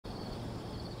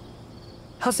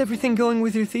How's everything going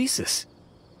with your thesis?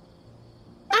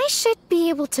 I should be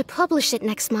able to publish it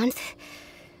next month.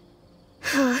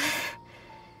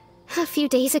 A few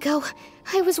days ago,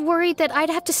 I was worried that I'd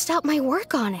have to stop my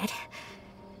work on it.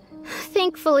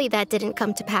 Thankfully, that didn't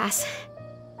come to pass.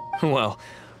 Well,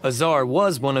 Azar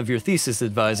was one of your thesis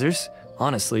advisors.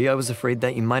 Honestly, I was afraid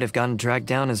that you might have gotten dragged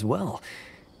down as well.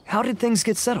 How did things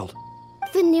get settled?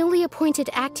 The newly appointed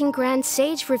acting Grand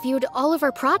Sage reviewed all of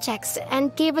our projects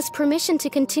and gave us permission to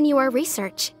continue our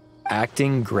research.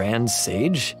 Acting Grand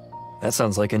Sage? That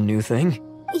sounds like a new thing.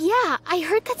 Yeah, I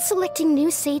heard that selecting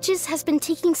new sages has been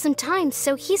taking some time,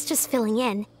 so he's just filling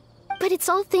in. But it's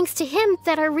all thanks to him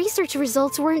that our research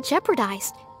results weren't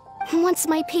jeopardized. Once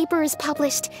my paper is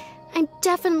published, I'm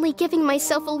definitely giving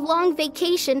myself a long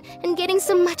vacation and getting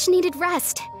some much-needed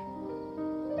rest.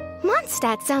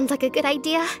 Mondstadt sounds like a good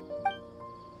idea.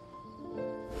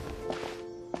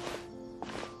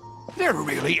 They're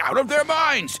really out of their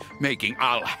minds, making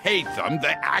Alhaitham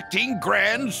the acting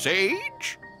Grand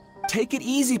Sage? Take it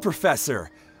easy, Professor.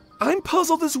 I'm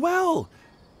puzzled as well.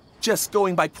 Just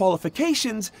going by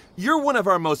qualifications, you're one of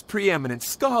our most preeminent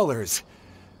scholars.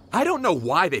 I don't know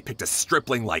why they picked a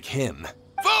stripling like him.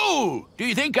 Fool! Do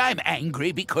you think I'm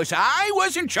angry because I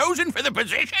wasn't chosen for the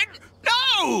position?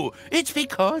 No! It's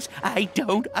because I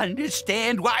don't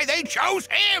understand why they chose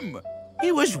him!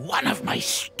 He was one of my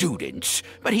students,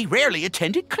 but he rarely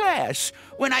attended class.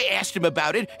 When I asked him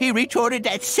about it, he retorted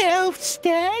that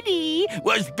self-study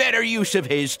was better use of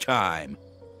his time.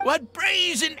 What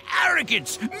brazen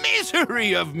arrogance,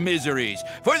 misery of miseries,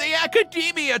 for the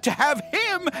academia to have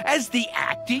him as the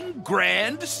acting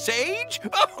Grand Sage?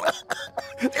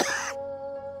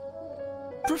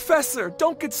 Professor,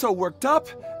 don't get so worked up.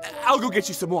 I'll go get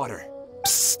you some water.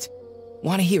 Psst!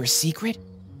 Want to hear a secret?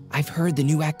 I've heard the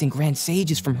new acting Grand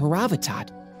Sage is from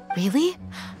Haravatat. Really?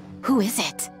 Who is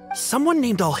it? Someone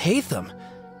named Alhaitham.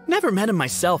 Never met him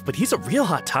myself, but he's a real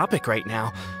hot topic right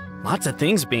now. Lots of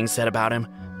things being said about him.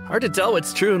 Hard to tell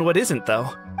what's true and what isn't,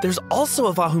 though. There's also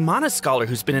a Vahumana scholar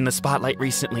who's been in the spotlight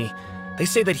recently. They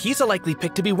say that he's a likely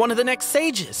pick to be one of the next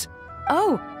sages.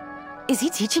 Oh, is he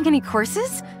teaching any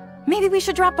courses? Maybe we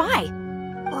should drop by.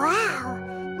 Wow,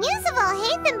 news of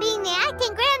Alhaitham being the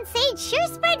acting Grand Sage sure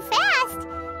spread fast.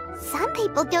 Some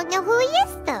people don't know who he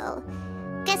is, though.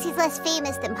 Guess he's less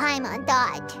famous than Paimon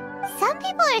Dodge. Some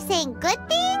people are saying good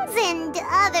things and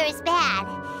others bad.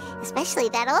 Especially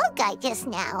that old guy just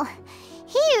now.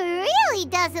 He really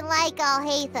doesn't like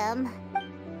Alhaitham.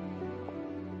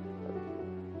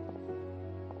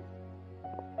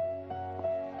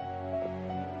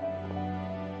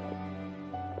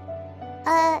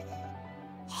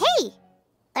 Hey!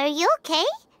 Are you okay?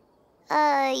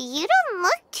 You don't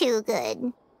look too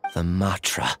good. The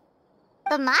Matra.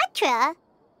 The Matra?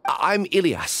 I'm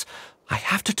Ilias. I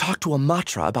have to talk to a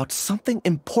Matra about something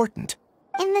important.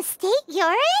 In the state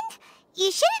you're in?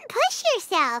 You shouldn't push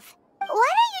yourself. Why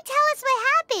don't you tell us what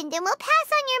happened and we'll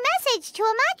pass on your message to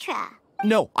a Matra?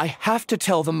 No, I have to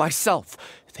tell them myself.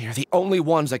 They are the only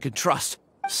ones I can trust.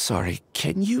 Sorry,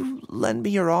 can you lend me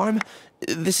your arm?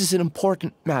 This is an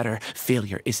important matter.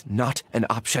 Failure is not an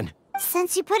option.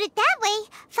 Since you put it that way,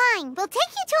 fine. We'll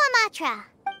take you to a Matra.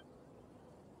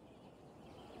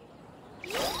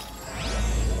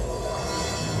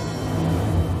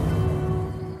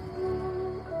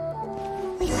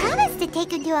 We promised to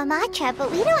take you to a Matra,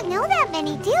 but we don't know that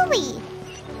many, do we?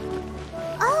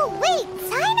 Oh, wait!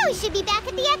 Sino should be back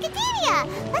at the Academia!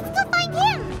 Let's go find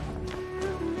him!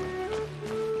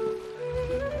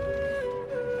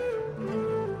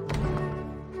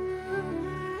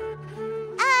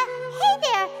 Hey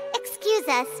there! Excuse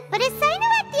us, but is Sino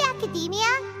at the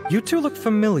Academia? You two look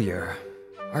familiar.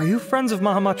 Are you friends of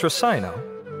Mahamatra Sino?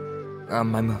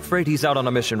 I'm afraid he's out on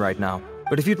a mission right now.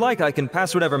 But if you'd like, I can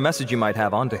pass whatever message you might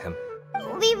have on to him.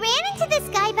 We ran into this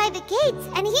guy by the gates,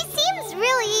 and he seems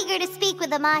really eager to speak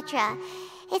with Amatra.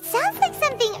 It sounds like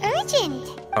something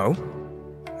urgent. Oh?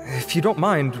 If you don't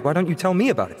mind, why don't you tell me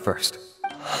about it first?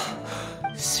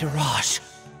 Siraj.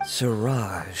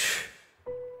 Siraj.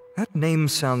 That name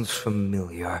sounds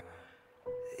familiar.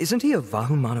 Isn't he a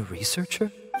Vahumana researcher?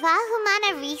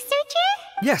 Vahumana researcher?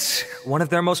 Yes, one of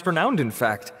their most renowned, in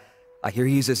fact. I hear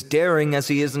he's as daring as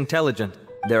he is intelligent.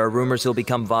 There are rumors he'll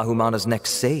become Vahumana's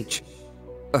next sage.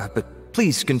 But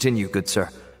please continue, good sir.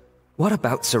 What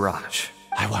about Siraj?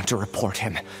 I want to report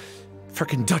him for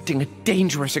conducting a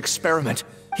dangerous experiment.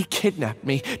 He kidnapped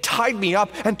me, tied me up,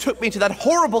 and took me to that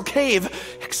horrible cave.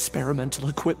 Experimental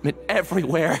equipment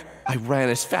everywhere. I ran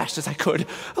as fast as I could,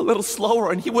 a little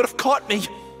slower, and he would have caught me.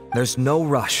 There's no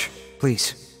rush.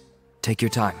 Please, take your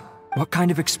time. What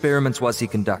kind of experiments was he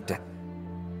conducting?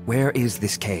 Where is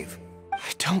this cave?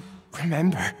 I don't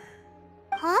remember.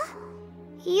 Huh?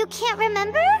 You can't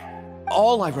remember?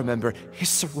 All I remember is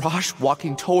Siraj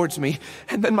walking towards me,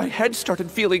 and then my head started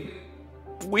feeling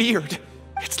weird.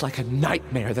 It's like a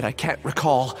nightmare that I can't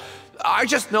recall. I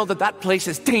just know that that place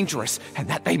is dangerous, and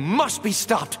that they must be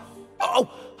stopped.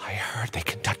 Oh, I heard they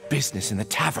conduct business in the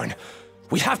tavern.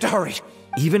 We have to hurry.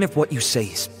 Even if what you say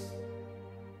is...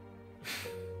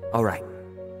 All right.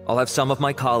 I'll have some of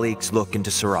my colleagues look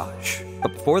into Siraj.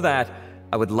 But before that,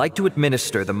 I would like to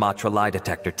administer the Matra lie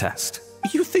detector test.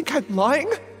 You think I'm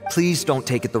lying? Please don't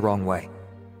take it the wrong way.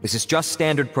 This is just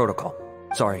standard protocol.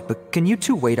 Sorry, but can you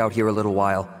two wait out here a little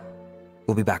while?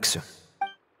 We'll be back soon.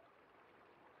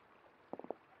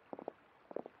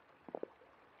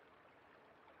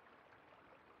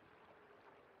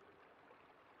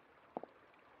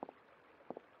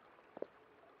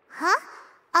 Huh?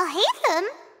 Alhaitham?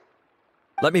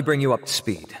 Let me bring you up to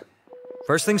speed.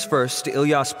 First things first,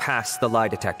 Ilyas passed the lie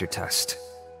detector test.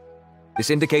 This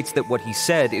indicates that what he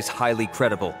said is highly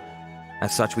credible.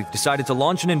 As such, we've decided to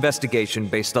launch an investigation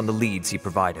based on the leads he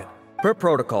provided. Per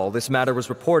protocol, this matter was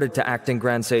reported to Acting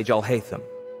Grand Sage Alhaitham.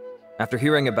 After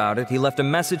hearing about it, he left a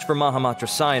message for Mahamatra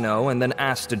Sino and then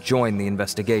asked to join the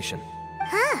investigation.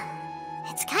 Huh.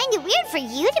 It's kinda weird for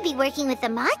you to be working with the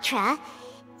Matra.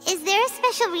 Is there a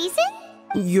special reason?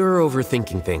 You're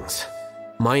overthinking things.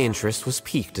 My interest was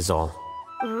piqued is all.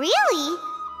 Really?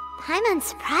 I'm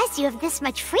unsurprised you have this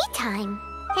much free time.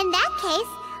 In that case,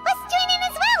 let's join in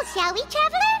as well, shall we,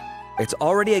 Traveler? It's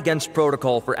already against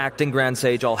protocol for Acting Grand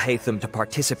Sage Alhaitham to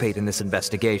participate in this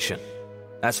investigation.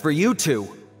 As for you two...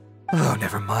 Oh,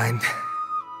 never mind.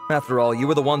 After all, you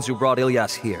were the ones who brought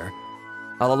Ilyas here.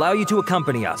 I'll allow you to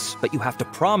accompany us, but you have to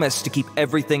promise to keep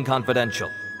everything confidential.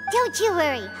 Don't you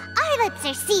worry. Our lips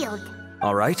are sealed.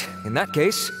 All right, in that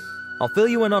case, I'll fill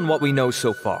you in on what we know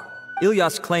so far.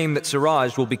 Ilyas claimed that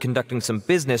Siraj will be conducting some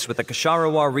business with a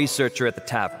Kshatriya researcher at the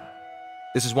tavern.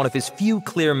 This is one of his few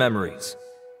clear memories.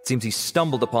 It seems he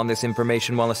stumbled upon this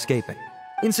information while escaping.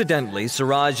 Incidentally,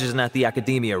 Siraj isn't at the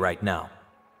academia right now.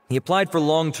 He applied for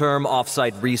long-term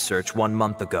off-site research 1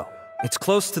 month ago. It's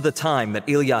close to the time that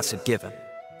Ilyas had given,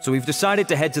 so we've decided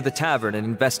to head to the tavern and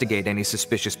investigate any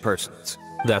suspicious persons.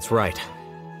 That's right.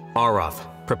 Arav,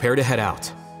 prepare to head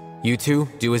out. You two,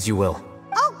 do as you will.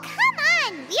 Oh, come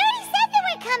on! We already said that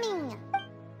we're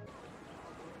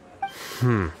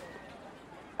coming!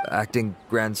 Acting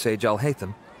Grand Sage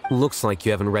Alhaitham? Looks like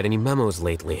you haven't read any memos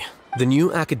lately. The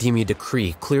new Academia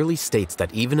decree clearly states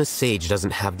that even a sage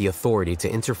doesn't have the authority to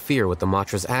interfere with the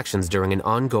Matra's actions during an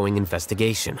ongoing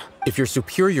investigation. If your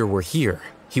superior were here,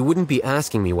 he wouldn't be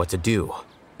asking me what to do.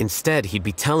 Instead, he'd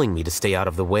be telling me to stay out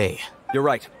of the way. You're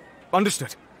right.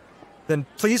 Understood. Then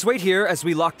please wait here as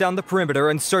we lock down the perimeter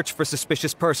and search for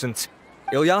suspicious persons.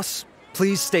 Ilyas,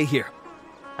 please stay here.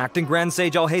 Acting Grand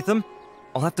Sage Alhaitham,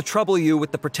 I'll have to trouble you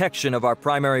with the protection of our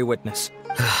primary witness.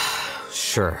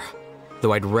 Sure.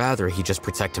 Though I'd rather he just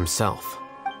protect himself.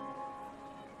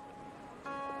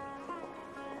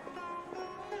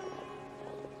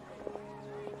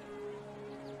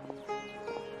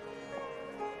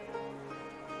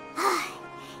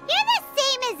 You're the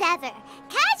same as ever.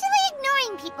 Casually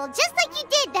ignoring people just like you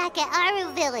did back at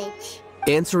Aru Village.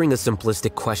 Answering a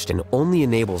simplistic question only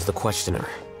enables the questioner.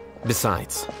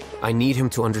 Besides, I need him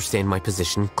to understand my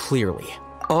position clearly.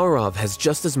 Arav has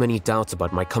just as many doubts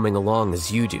about my coming along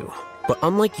as you do. But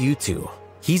unlike you two,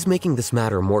 he's making this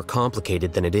matter more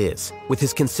complicated than it is, with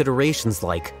his considerations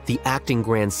like the Acting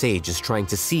Grand Sage is trying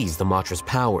to seize the Matra's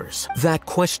powers. That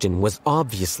question was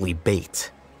obviously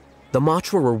bait. The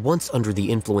Matra were once under the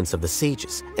influence of the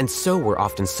sages, and so were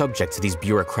often subject to these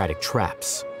bureaucratic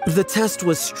traps. The test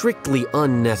was strictly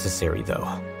unnecessary, though.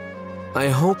 I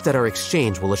hope that our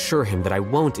exchange will assure him that I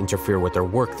won't interfere with their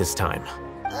work this time.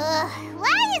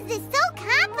 Why is this so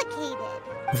complicated?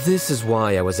 This is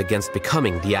why I was against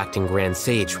becoming the Acting Grand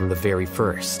Sage from the very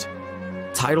first.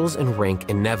 Titles and rank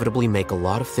inevitably make a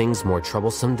lot of things more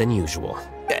troublesome than usual.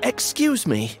 Excuse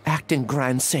me, Acting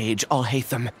Grand Sage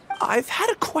Alhaitham. I've had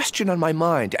a question on my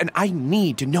mind, and I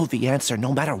need to know the answer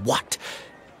no matter what.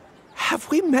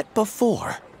 Have we met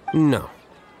before? No.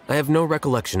 I have no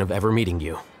recollection of ever meeting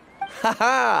you.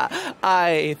 Haha!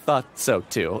 I thought so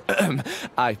too.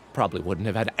 I probably wouldn't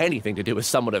have had anything to do with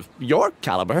someone of your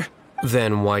caliber.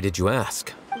 Then why did you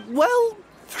ask? Well,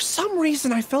 for some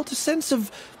reason I felt a sense of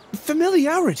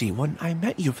familiarity when I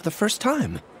met you for the first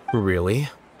time. Really?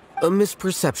 A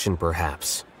misperception,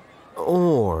 perhaps.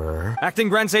 Or... Acting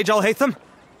Grand Sage Alhaitham,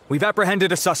 we've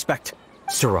apprehended a suspect.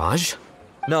 Siraj?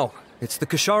 No, it's the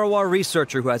Kshatriya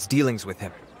researcher who has dealings with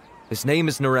him. His name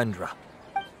is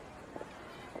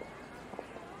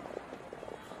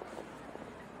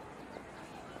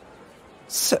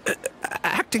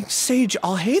Acting Sage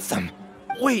Alhaitham.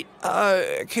 Wait,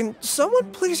 can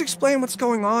someone please explain what's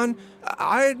going on?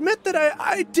 I admit that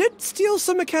I did steal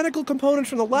some mechanical components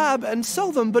from the lab and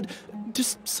sell them, but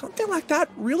does something like that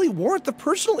really warrant the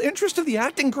personal interest of the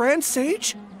acting Grand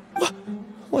Sage?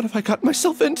 What have I gotten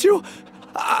myself into?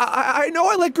 I know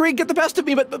I let greed get the best of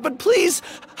me, but please,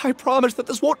 I promise that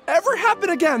this won't ever happen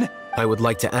again. I would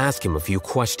like to ask him a few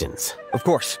questions. Of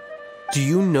course. Do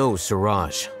you know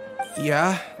Suraj?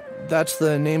 Yeah, that's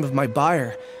the name of my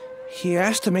buyer. He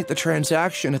asked to make the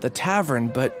transaction at the tavern,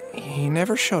 but he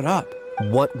never showed up.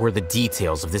 What were the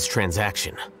details of this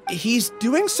transaction? He's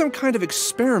doing some kind of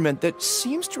experiment that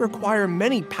seems to require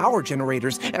many power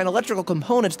generators and electrical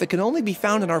components that can only be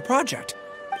found in our project.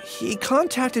 He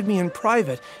contacted me in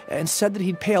private and said that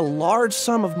he'd pay a large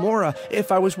sum of mora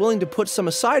if I was willing to put some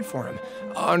aside for him,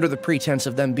 under the pretense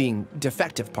of them being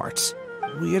defective parts.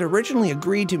 We had originally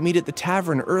agreed to meet at the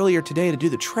tavern earlier today to do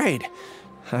the trade.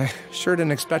 I sure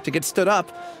didn't expect to get stood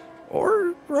up,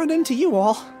 or run into you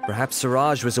all. Perhaps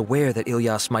Suraj was aware that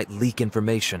Ilyas might leak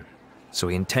information, so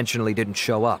he intentionally didn't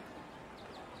show up.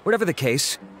 Whatever the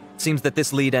case, it seems that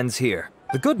this lead ends here.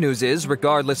 The good news is,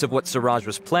 regardless of what Suraj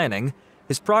was planning,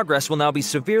 his progress will now be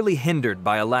severely hindered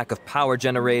by a lack of power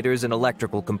generators and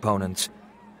electrical components.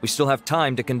 We still have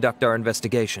time to conduct our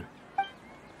investigation.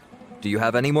 Do you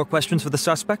have any more questions for the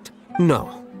suspect?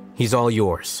 No, he's all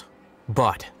yours.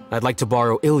 But I'd like to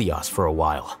borrow Ilyas for a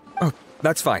while. Oh,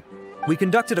 that's fine. We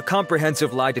conducted a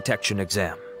comprehensive lie detection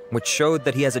exam, which showed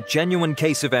that he has a genuine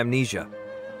case of amnesia.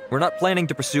 We're not planning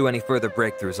to pursue any further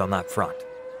breakthroughs on that front.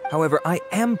 However, I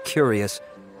am curious,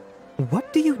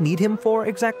 what do you need him for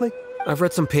exactly? I've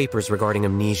read some papers regarding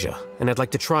amnesia, and I'd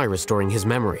like to try restoring his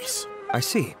memories. I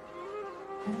see.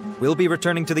 We'll be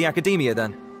returning to the Academia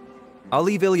then. I'll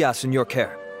leave Ilyas in your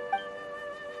care.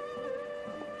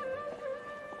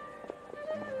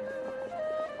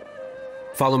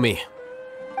 Follow me.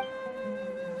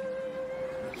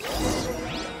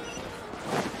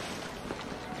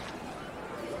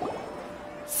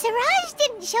 Suraj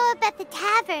didn't show up at the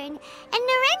tavern, and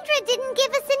Narendra didn't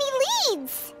give us any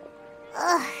leads.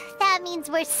 Ugh, that means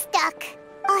we're stuck.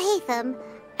 Alhaitham,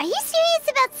 are you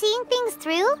serious about seeing things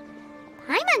through?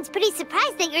 Paimon's pretty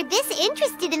surprised that you're this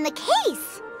interested in the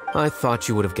case. I thought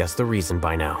you would have guessed the reason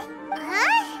by now.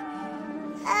 Huh?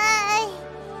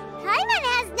 Paimon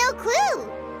has no clue.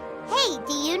 Hey,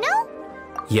 do you know?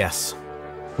 Yes,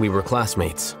 we were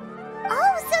classmates.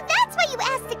 Oh, so that's why you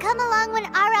asked to come along when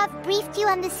Arav briefed you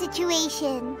on the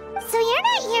situation. So you're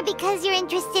not here because you're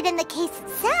interested in the case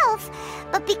itself,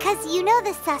 but because you know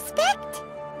the suspect?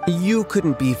 You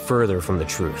couldn't be further from the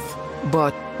truth.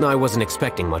 But I wasn't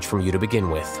expecting much from you to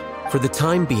begin with. For the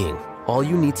time being, all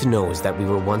you need to know is that we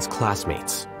were once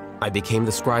classmates. I became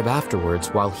the scribe afterwards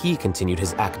while he continued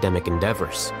his academic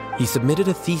endeavors. He submitted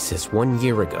a thesis 1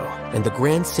 year ago, and the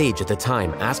Grand Sage at the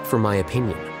time asked for my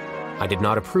opinion. I did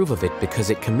not approve of it because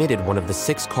it committed one of the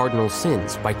 6 cardinal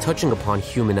sins by touching upon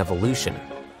human evolution.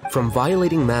 From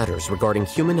violating matters regarding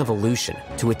human evolution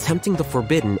to attempting the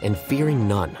forbidden and fearing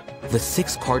none, the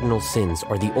 6 cardinal sins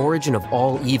are the origin of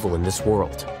all evil in this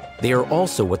world. They are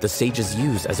also what the sages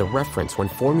use as a reference when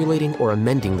formulating or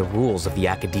amending the rules of the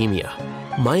Academia.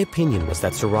 My opinion was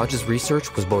that Suraj's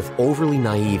research was both overly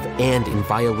naive and in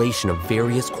violation of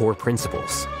various core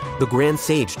principles. The Grand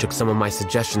Sage took some of my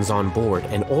suggestions on board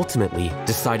and ultimately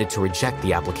decided to reject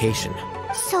the application.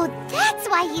 So that's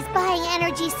why he's buying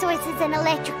energy sources and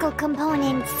electrical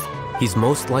components. He's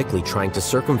most likely trying to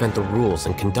circumvent the rules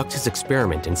and conduct his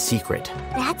experiment in secret.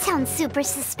 That sounds super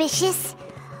suspicious.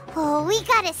 Oh, we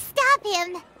gotta stop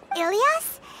him.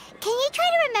 Ilyas, can you try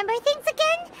to remember things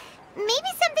again? Maybe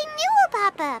something new will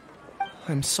pop up.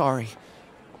 I'm sorry,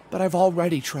 but I've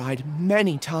already tried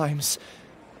many times.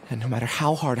 And no matter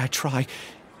how hard I try,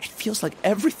 it feels like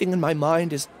everything in my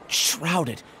mind is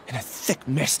shrouded in a thick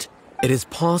mist. It is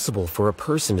possible for a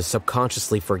person to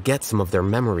subconsciously forget some of their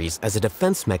memories as a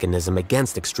defense mechanism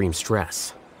against extreme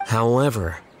stress.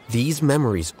 However, these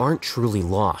memories aren't truly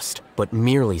lost, but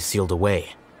merely sealed away.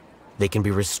 They can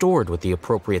be restored with the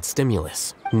appropriate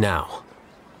stimulus. Now,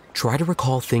 try to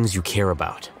recall things you care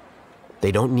about.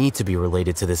 They don't need to be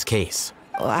related to this case.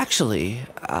 Well, actually,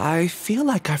 I feel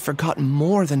like I've forgotten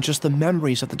more than just the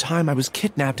memories of the time I was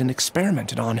kidnapped and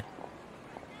experimented on.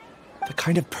 The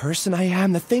kind of person I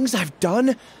am, the things I've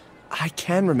done, I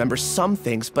can remember some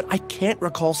things, but I can't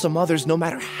recall some others no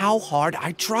matter how hard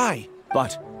I try.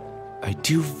 But I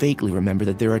do vaguely remember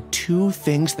that there are 2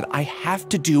 things that I have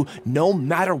to do no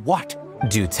matter what.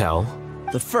 Do tell.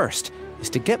 The first is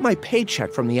to get my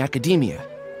paycheck from the Academia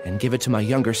and give it to my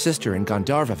younger sister in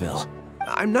Gandharvaville.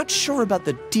 I'm not sure about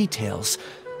the details,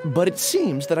 but it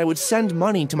seems that I would send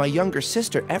money to my younger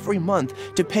sister every month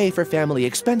to pay for family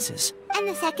expenses. And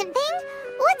the second thing?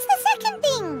 What's the second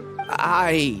thing?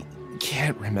 I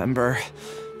can't remember.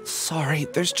 Sorry,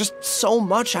 there's just so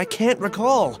much I can't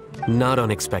recall. Not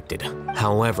unexpected.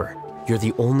 However, you're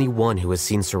the only one who has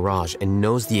seen Siraj and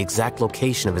knows the exact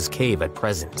location of his cave at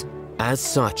present. As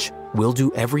such, we'll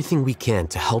do everything we can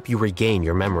to help you regain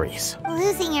your memories.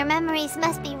 Losing your memories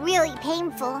must be really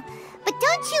painful. But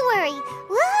don't you worry,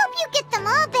 we'll help you get them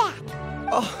all back.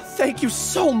 Oh, thank you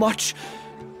so much.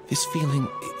 This feeling,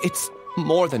 it's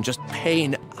more than just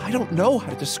pain. I don't know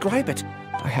how to describe it.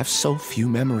 I have so few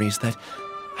memories that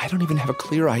I don't even have a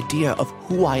clear idea of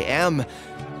who I am.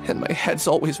 And my head's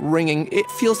always ringing. It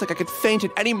feels like I could faint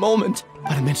at any moment.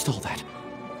 But amidst all that,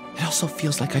 it also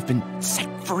feels like I've been set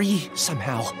free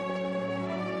somehow.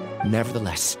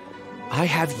 Nevertheless, I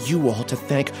have you all to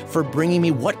thank for bringing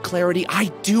me what clarity I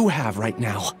do have right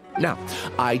now. Now,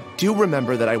 I do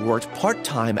remember that I worked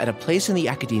part-time at a place in the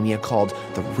academia called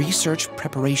the Research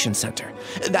Preparation Center.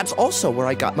 That's also where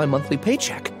I got my monthly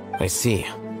paycheck. I see.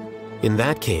 In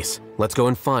that case, let's go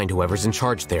and find whoever's in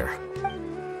charge there.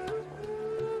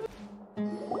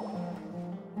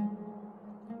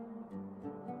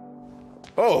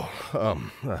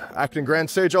 Acting Grand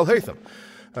Sage Alhaitham.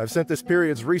 I've sent this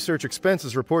period's research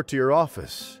expenses report to your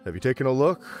office. Have you taken a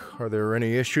look? Are there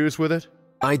any issues with it?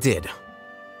 I did.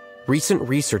 Recent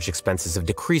research expenses have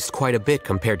decreased quite a bit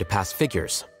compared to past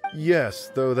figures.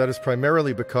 Yes, though that is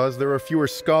primarily because there are fewer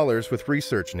scholars with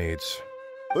research needs.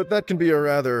 But that can be a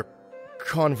rather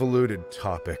convoluted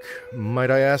topic.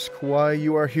 Might I ask why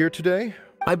you are here today?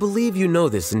 I believe you know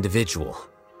this individual.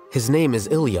 His name is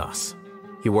Ilyas.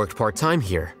 He worked part-time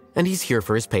here, and he's here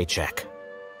for his paycheck.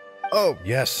 Oh,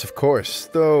 yes, of course.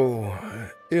 Though,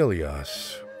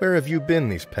 Ilyas, where have you been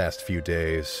these past few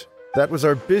days? That was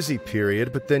our busy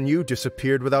period, but then you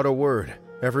disappeared without a word.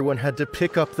 Everyone had to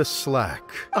pick up the slack.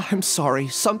 I'm sorry,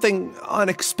 something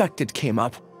unexpected came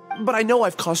up. But I know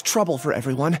I've caused trouble for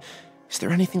everyone. Is there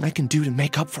anything I can do to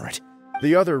make up for it?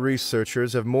 The other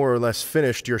researchers have more or less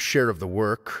finished your share of the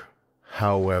work.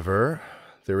 However,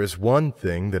 there is one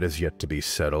thing that is yet to be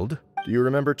settled. Do you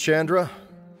remember Chandra?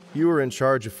 You were in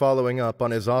charge of following up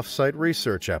on his off-site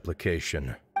research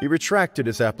application. He retracted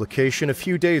his application a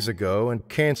few days ago and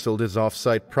canceled his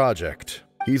off-site project.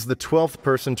 He's the 12th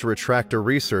person to retract a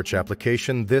research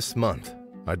application this month.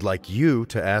 I'd like you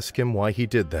to ask him why he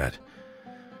did that.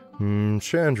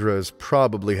 Chandra is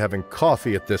probably having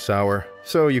coffee at this hour,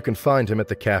 so you can find him at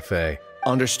the cafe.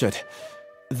 Understood.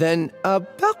 Then,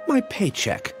 about my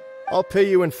paycheck. I'll pay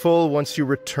you in full once you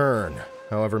return.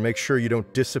 However, make sure you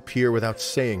don't disappear without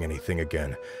saying anything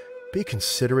again. Be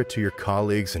considerate to your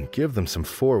colleagues and give them some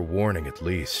forewarning at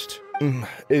least.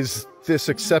 Is this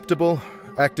acceptable,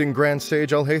 Acting Grand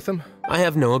Sage Alhaitham? I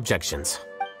have no objections.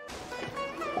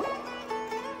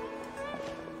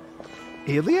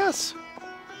 Ilyas?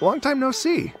 Long time no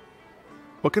see.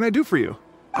 What can I do for you?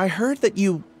 I heard that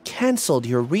you canceled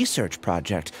your research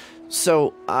project,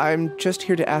 so I'm just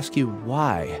here to ask you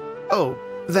why. Oh,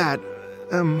 that,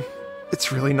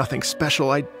 it's really nothing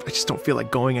special. I just don't feel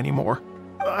like going anymore.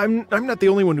 I'm not the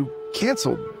only one who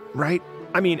canceled, right?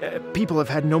 I mean, people have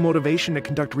had no motivation to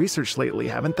conduct research lately,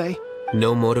 haven't they?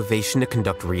 No motivation to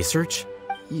conduct research?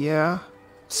 Yeah.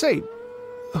 Say,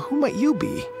 who might you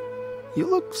be? You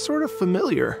look sort of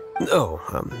familiar. Oh,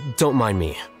 don't mind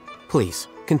me. Please,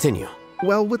 continue.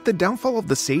 Well, with the downfall of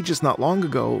the sages not long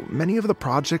ago, many of the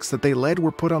projects that they led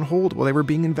were put on hold while they were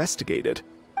being investigated.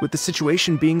 With the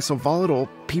situation being so volatile,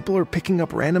 people are picking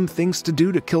up random things to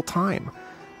do to kill time.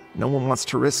 No one wants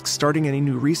to risk starting any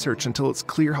new research until it's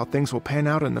clear how things will pan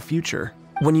out in the future.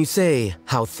 When you say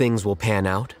how things will pan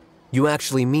out, you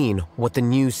actually mean what the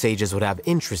new sages would have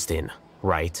interest in,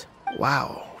 right?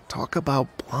 Wow, talk about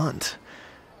blunt.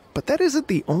 But that isn't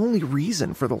the only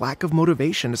reason for the lack of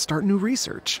motivation to start new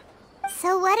research.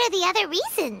 So what are the other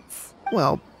reasons?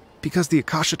 Well, because the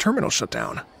Akasha terminal shut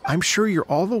down. I'm sure you're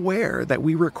all aware that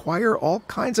we require all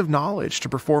kinds of knowledge to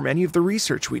perform any of the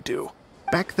research we do.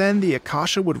 Back then, the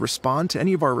Akasha would respond to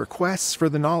any of our requests for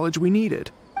the knowledge we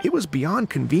needed. It was beyond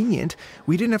convenient.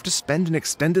 We didn't have to spend an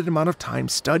extended amount of time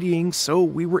studying, so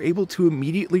we were able to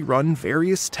immediately run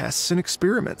various tests and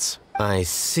experiments. I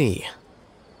see.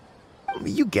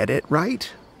 You get it,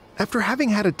 right? After having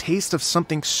had a taste of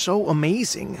something so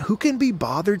amazing, who can be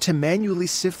bothered to manually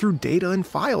sift through data and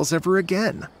files ever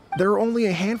again? There are only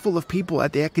a handful of people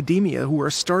at the academia who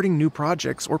are starting new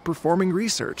projects or performing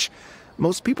research.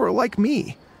 Most people are like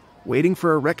me, waiting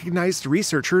for a recognized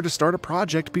researcher to start a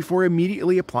project before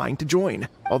immediately applying to join.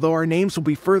 Although our names will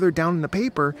be further down in the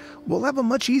paper, we'll have a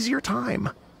much easier time.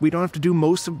 We don't have to do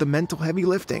most of the mental heavy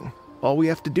lifting. All we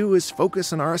have to do is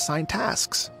focus on our assigned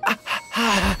tasks.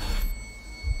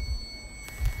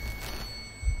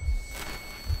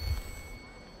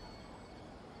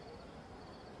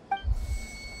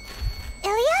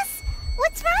 Ilias?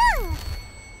 What's wrong?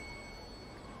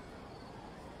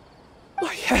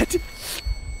 My head...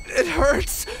 it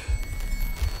hurts.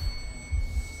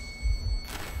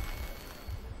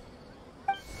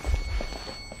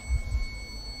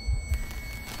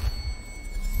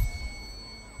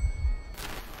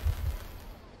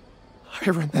 I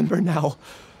remember now.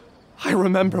 I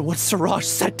remember what Siraj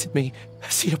said to me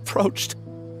as he approached.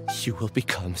 You will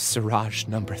become Siraj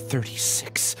number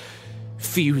 36.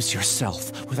 Fuse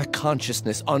yourself with a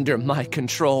consciousness under my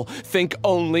control. Think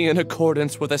only in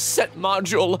accordance with a set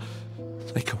module.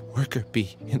 Like a worker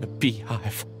bee in a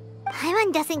beehive.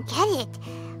 Paimon doesn't get it.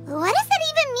 What does that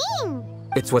even mean?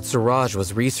 It's what Siraj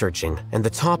was researching and the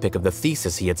topic of the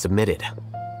thesis he had submitted.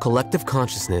 Collective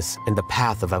consciousness and the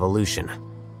path of evolution.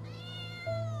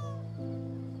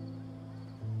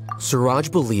 Siraj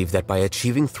believed that by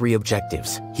achieving 3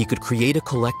 objectives, he could create a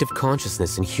collective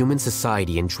consciousness in human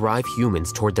society and drive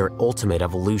humans toward their ultimate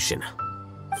evolution.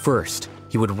 First,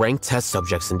 he would rank test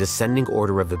subjects in descending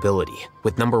order of ability,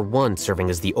 with number 1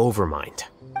 serving as the Overmind.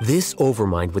 This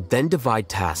Overmind would then divide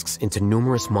tasks into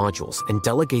numerous modules and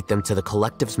delegate them to the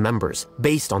collective's members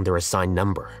based on their assigned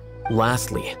number.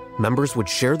 Lastly, members would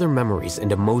share their memories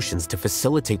and emotions to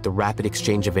facilitate the rapid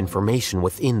exchange of information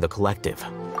within the collective.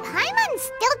 Paimon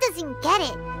still doesn't get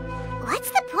it.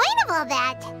 What's the point of all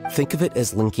that? Think of it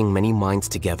as linking many minds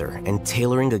together and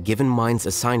tailoring a given mind's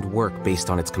assigned work based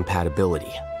on its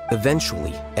compatibility.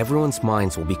 Eventually, everyone's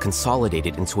minds will be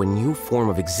consolidated into a new form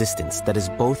of existence that is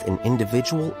both an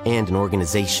individual and an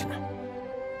organization.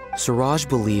 Siraj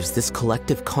believes this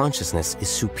collective consciousness is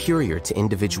superior to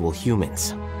individual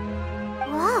humans.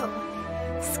 Whoa.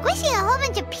 Squishing a whole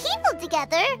bunch of people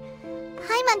together?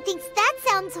 Paimon thinks that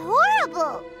sounds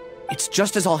horrible. It's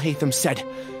just as Alhaitham said.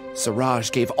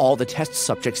 Siraj gave all the test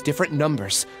subjects different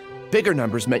numbers. Bigger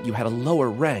numbers meant you had a lower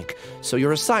rank, so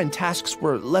your assigned tasks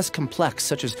were less complex,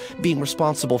 such as being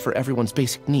responsible for everyone's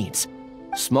basic needs.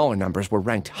 Smaller numbers were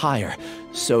ranked higher,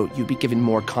 so you'd be given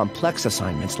more complex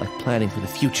assignments like planning for the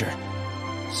future.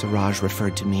 Siraj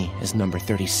referred to me as number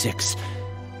 36,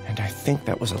 and I think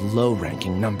that was a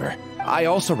low-ranking number. I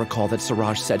also recall that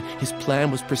Siraj said his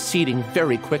plan was proceeding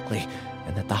very quickly,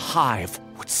 and that the hive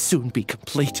would soon be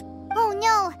complete. Oh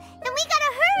no, then we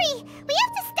gotta hurry! We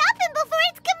have to stop him before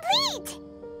it's complete!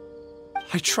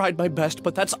 I tried my best,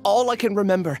 but that's all I can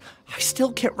remember. I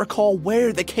still can't recall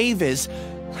where the cave is.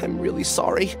 I'm really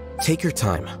sorry. Take your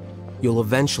time. You'll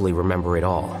eventually remember it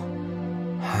all.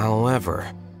 However,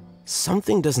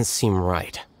 something doesn't seem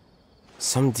right.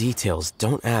 Some details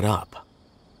don't add up.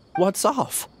 What's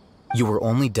off? You were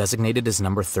only designated as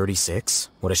number 36?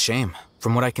 What a shame.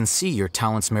 From what I can see, your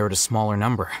talents merit a smaller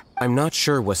number. I'm not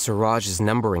sure what Siraj's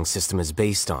numbering system is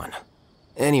based on.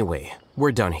 Anyway,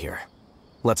 we're done here.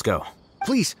 Let's go.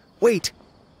 Please, wait.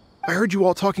 I heard you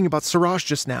all talking about Siraj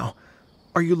just now.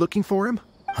 Are you looking for him?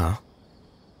 Huh?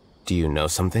 Do you know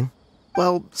something?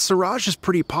 Well, Siraj is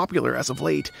pretty popular as of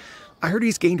late. I heard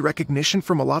he's gained recognition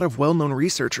from a lot of well-known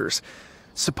researchers.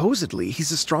 Supposedly,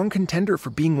 he's a strong contender for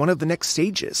being one of the next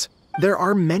sages. There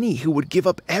are many who would give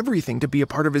up everything to be a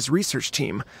part of his research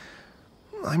team.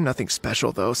 I'm nothing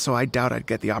special, though, so I doubt I'd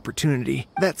get the opportunity.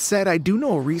 That said, I do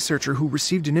know a researcher who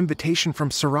received an invitation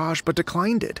from Siraj but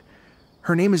declined it.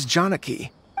 Her name is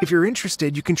Janaki. If you're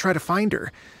interested, you can try to find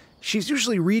her. She's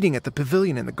usually reading at the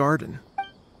pavilion in the garden.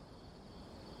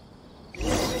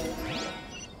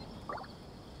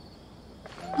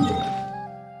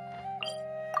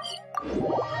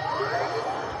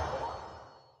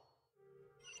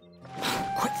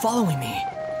 Quit following me.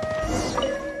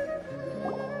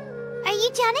 Are you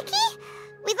Janaki?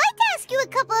 We'd like to ask you a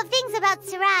couple of things about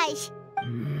Siraj.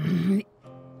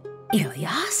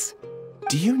 Ilias?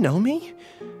 Do you know me?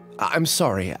 I'm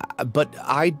sorry, but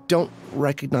I don't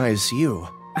recognize you.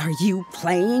 Are you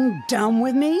playing dumb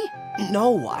with me?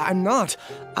 No, I'm not.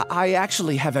 I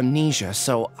actually have amnesia,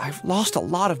 so I've lost a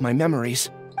lot of my memories.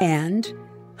 And?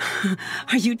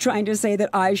 Are you trying to say that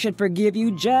I should forgive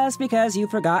you just because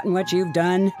you've forgotten what you've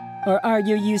done? Or are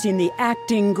you using the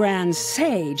acting Grand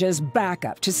Sage as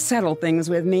backup to settle things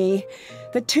with me?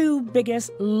 The two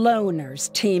biggest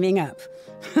loners teaming up.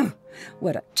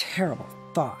 What a terrible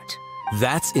thought.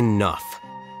 That's enough.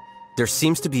 There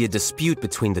seems to be a dispute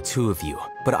between the two of you,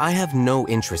 but I have no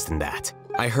interest in that.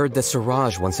 I heard that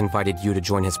Siraj once invited you to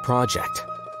join his project.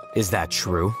 Is that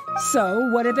true? So,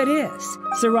 what if it is?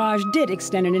 Siraj did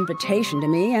extend an invitation to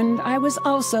me, and I was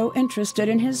also interested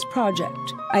in his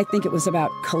project. I think it was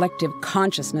about collective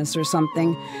consciousness or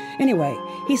something. Anyway,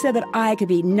 he said that I could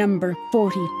be number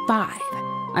 45.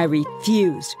 I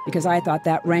refused because I thought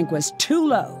that rank was too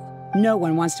low. No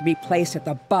one wants to be placed at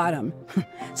the bottom.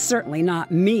 Certainly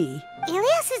not me.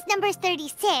 Ilias is number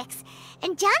 36,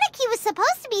 and Janaki was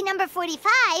supposed to be number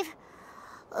 45.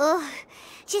 Ugh.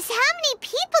 Just how many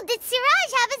people did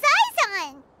Siraj have his eyes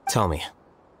on? Tell me,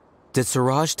 did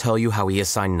Siraj tell you how he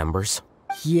assigned numbers?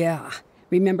 Yeah.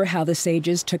 Remember how the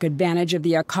sages took advantage of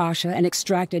the Akasha and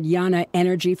extracted Yana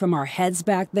energy from our heads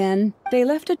back then? They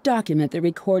left a document that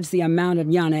records the amount of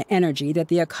Yana energy that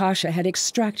the Akasha had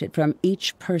extracted from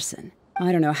each person.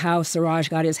 I don't know how Siraj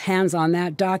got his hands on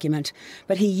that document,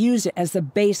 but he used it as the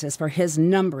basis for his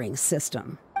numbering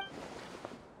system.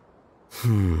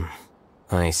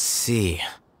 I see.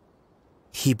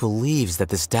 He believes that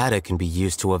this data can be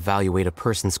used to evaluate a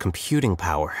person's computing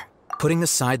power. Putting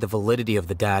aside the validity of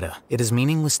the data, it is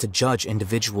meaningless to judge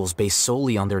individuals based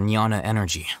solely on their Jnana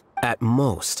energy. At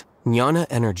most, Jnana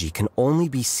energy can only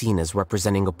be seen as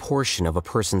representing a portion of a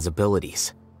person's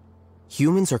abilities.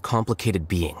 Humans are complicated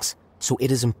beings, so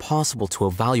it is impossible to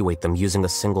evaluate them using a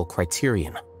single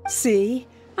criterion. See?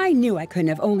 I knew I couldn't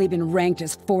have only been ranked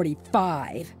as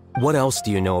 45. What else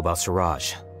do you know about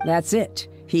Siraj? That's it.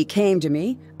 He came to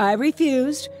me, I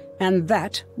refused, and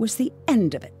that was the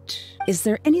end of it. Is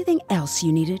there anything else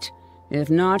you needed? If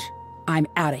not, I'm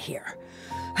out of here.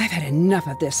 I've had enough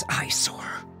of this eyesore.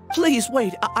 Please,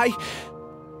 wait, I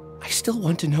still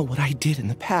want to know what I did in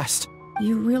the past.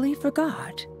 You really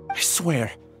forgot? I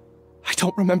swear, I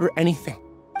don't remember anything.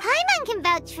 Paimon can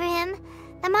vouch for him.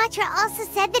 The mantra also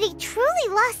said that he truly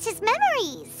lost his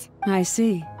memories. I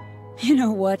see. You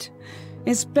know what?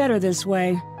 It's better this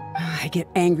way. I get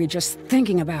angry just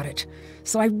thinking about it,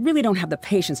 so I really don't have the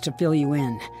patience to fill you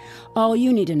in. All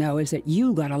you need to know is that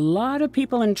you got a lot of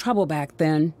people in trouble back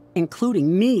then,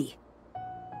 including me.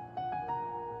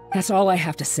 That's all I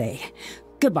have to say.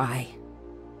 Goodbye.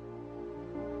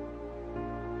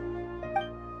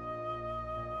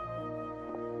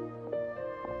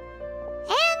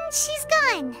 And she's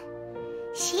gone.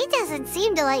 She doesn't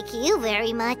seem to like you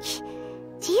very much.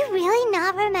 Do you really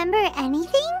not remember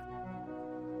anything?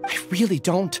 I really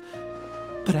don't.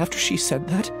 But after she said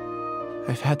that,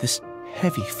 I've had this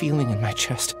heavy feeling in my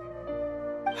chest.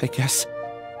 I guess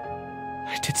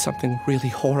I did something really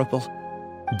horrible.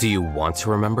 Do you want to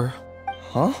remember?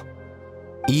 Huh?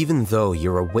 Even though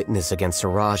you're a witness against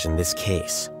Siraj in this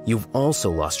case, you've also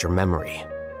lost your memory.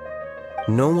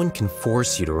 No one can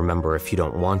force you to remember if you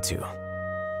don't want to.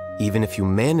 Even if you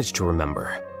manage to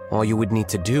remember, all you would need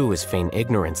to do is feign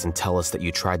ignorance and tell us that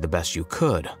you tried the best you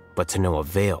could, but to no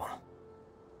avail.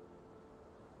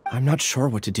 I'm not sure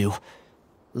what to do.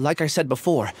 Like I said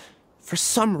before, for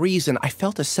some reason I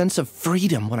felt a sense of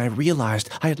freedom when I realized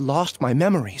I had lost my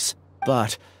memories.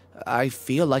 But I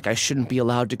feel like I shouldn't be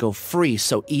allowed to go free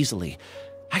so easily.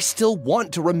 I still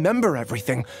want to remember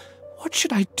everything. What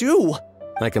should I do?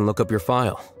 I can look up your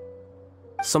file.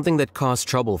 Something that caused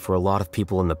trouble for a lot of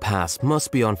people in the past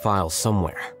must be on file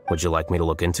somewhere. Would you like me to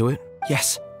look into it?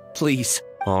 Yes, please.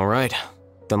 All right.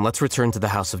 Then let's return to the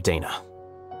House of Dana.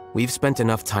 We've spent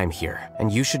enough time here,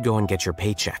 and you should go and get your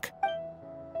paycheck.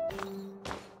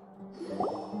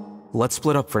 Let's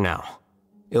split up for now.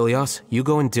 Ilias, you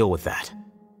go and deal with that.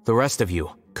 The rest of you,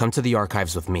 come to the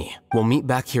archives with me. We'll meet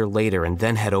back here later and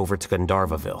then head over to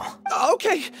Gandharvaville.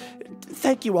 Okay.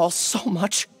 Thank you all so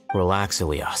much. Relax,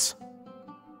 Ilias.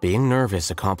 Being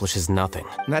nervous accomplishes nothing.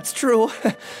 That's true.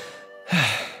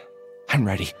 I'm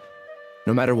ready.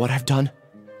 No matter what I've done,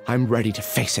 I'm ready to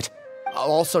face it.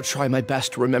 I'll also try my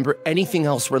best to remember anything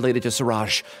else related to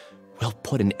Siraj. We'll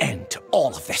put an end to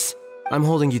all of this. I'm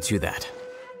holding you to that.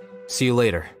 See you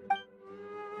later.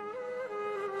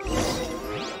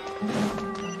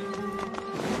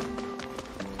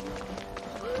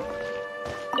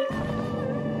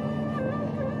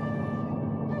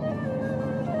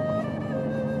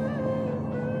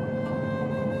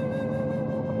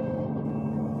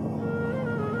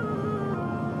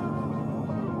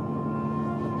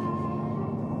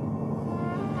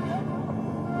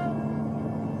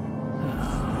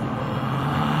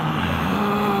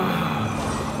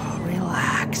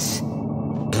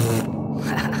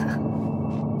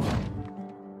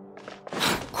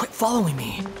 Following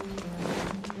me.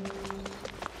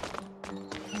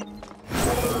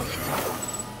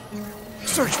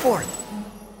 Search for it.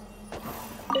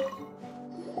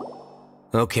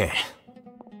 Okay.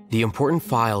 The important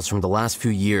files from the last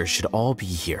few years should all be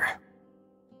here.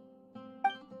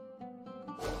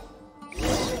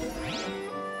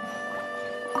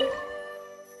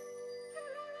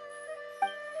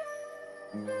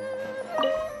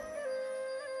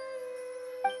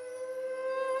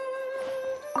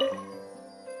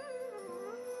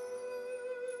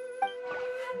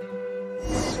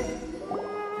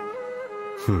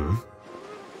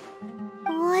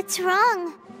 What's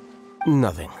wrong?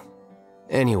 Nothing.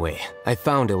 Anyway, I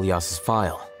found Ilyas's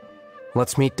file.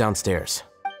 Let's meet downstairs.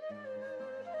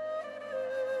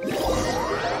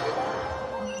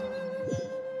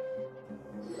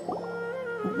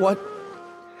 What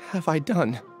have I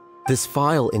done? This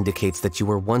file indicates that you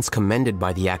were once commended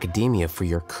by the Academia for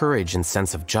your courage and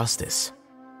sense of justice.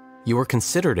 You were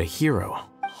considered a hero.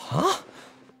 Huh?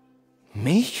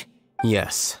 Me?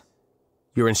 Yes.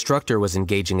 Your instructor was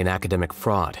engaging in academic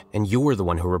fraud, and you were the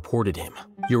one who reported him.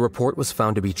 Your report was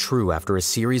found to be true after a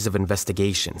series of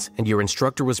investigations, and your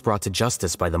instructor was brought to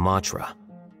justice by the Matra.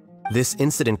 This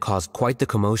incident caused quite the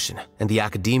commotion, and the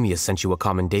Academia sent you a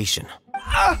commendation.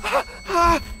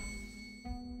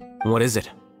 What is it?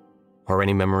 Are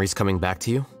any memories coming back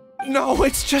to you? No,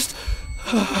 it's just...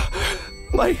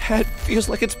 my head feels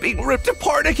like it's being ripped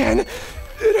apart again.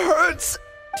 It hurts.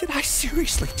 Did I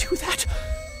seriously do that?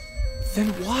 Then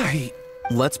why?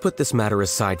 Let's put this matter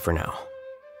aside for now.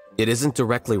 It isn't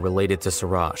directly related to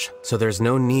Siraj, so there's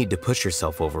no need to push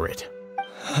yourself over it.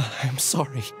 I'm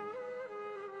sorry.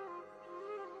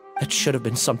 That should have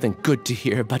been something good to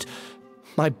hear, but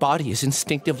my body is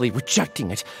instinctively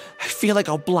rejecting it. I feel like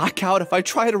I'll black out if I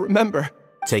try to remember.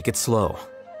 Take it slow.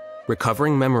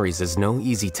 Recovering memories is no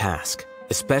easy task,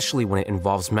 especially when it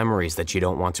involves memories that you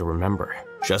don't want to remember.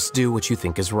 Just do what you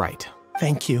think is right.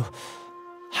 Thank you.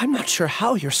 I'm not sure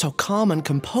how you're so calm and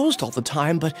composed all the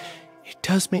time, but it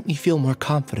does make me feel more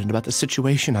confident about the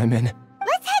situation I'm in.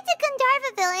 Let's head to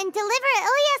Gandharvaville and deliver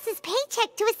Ilyas's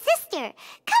paycheck to his sister.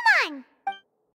 Come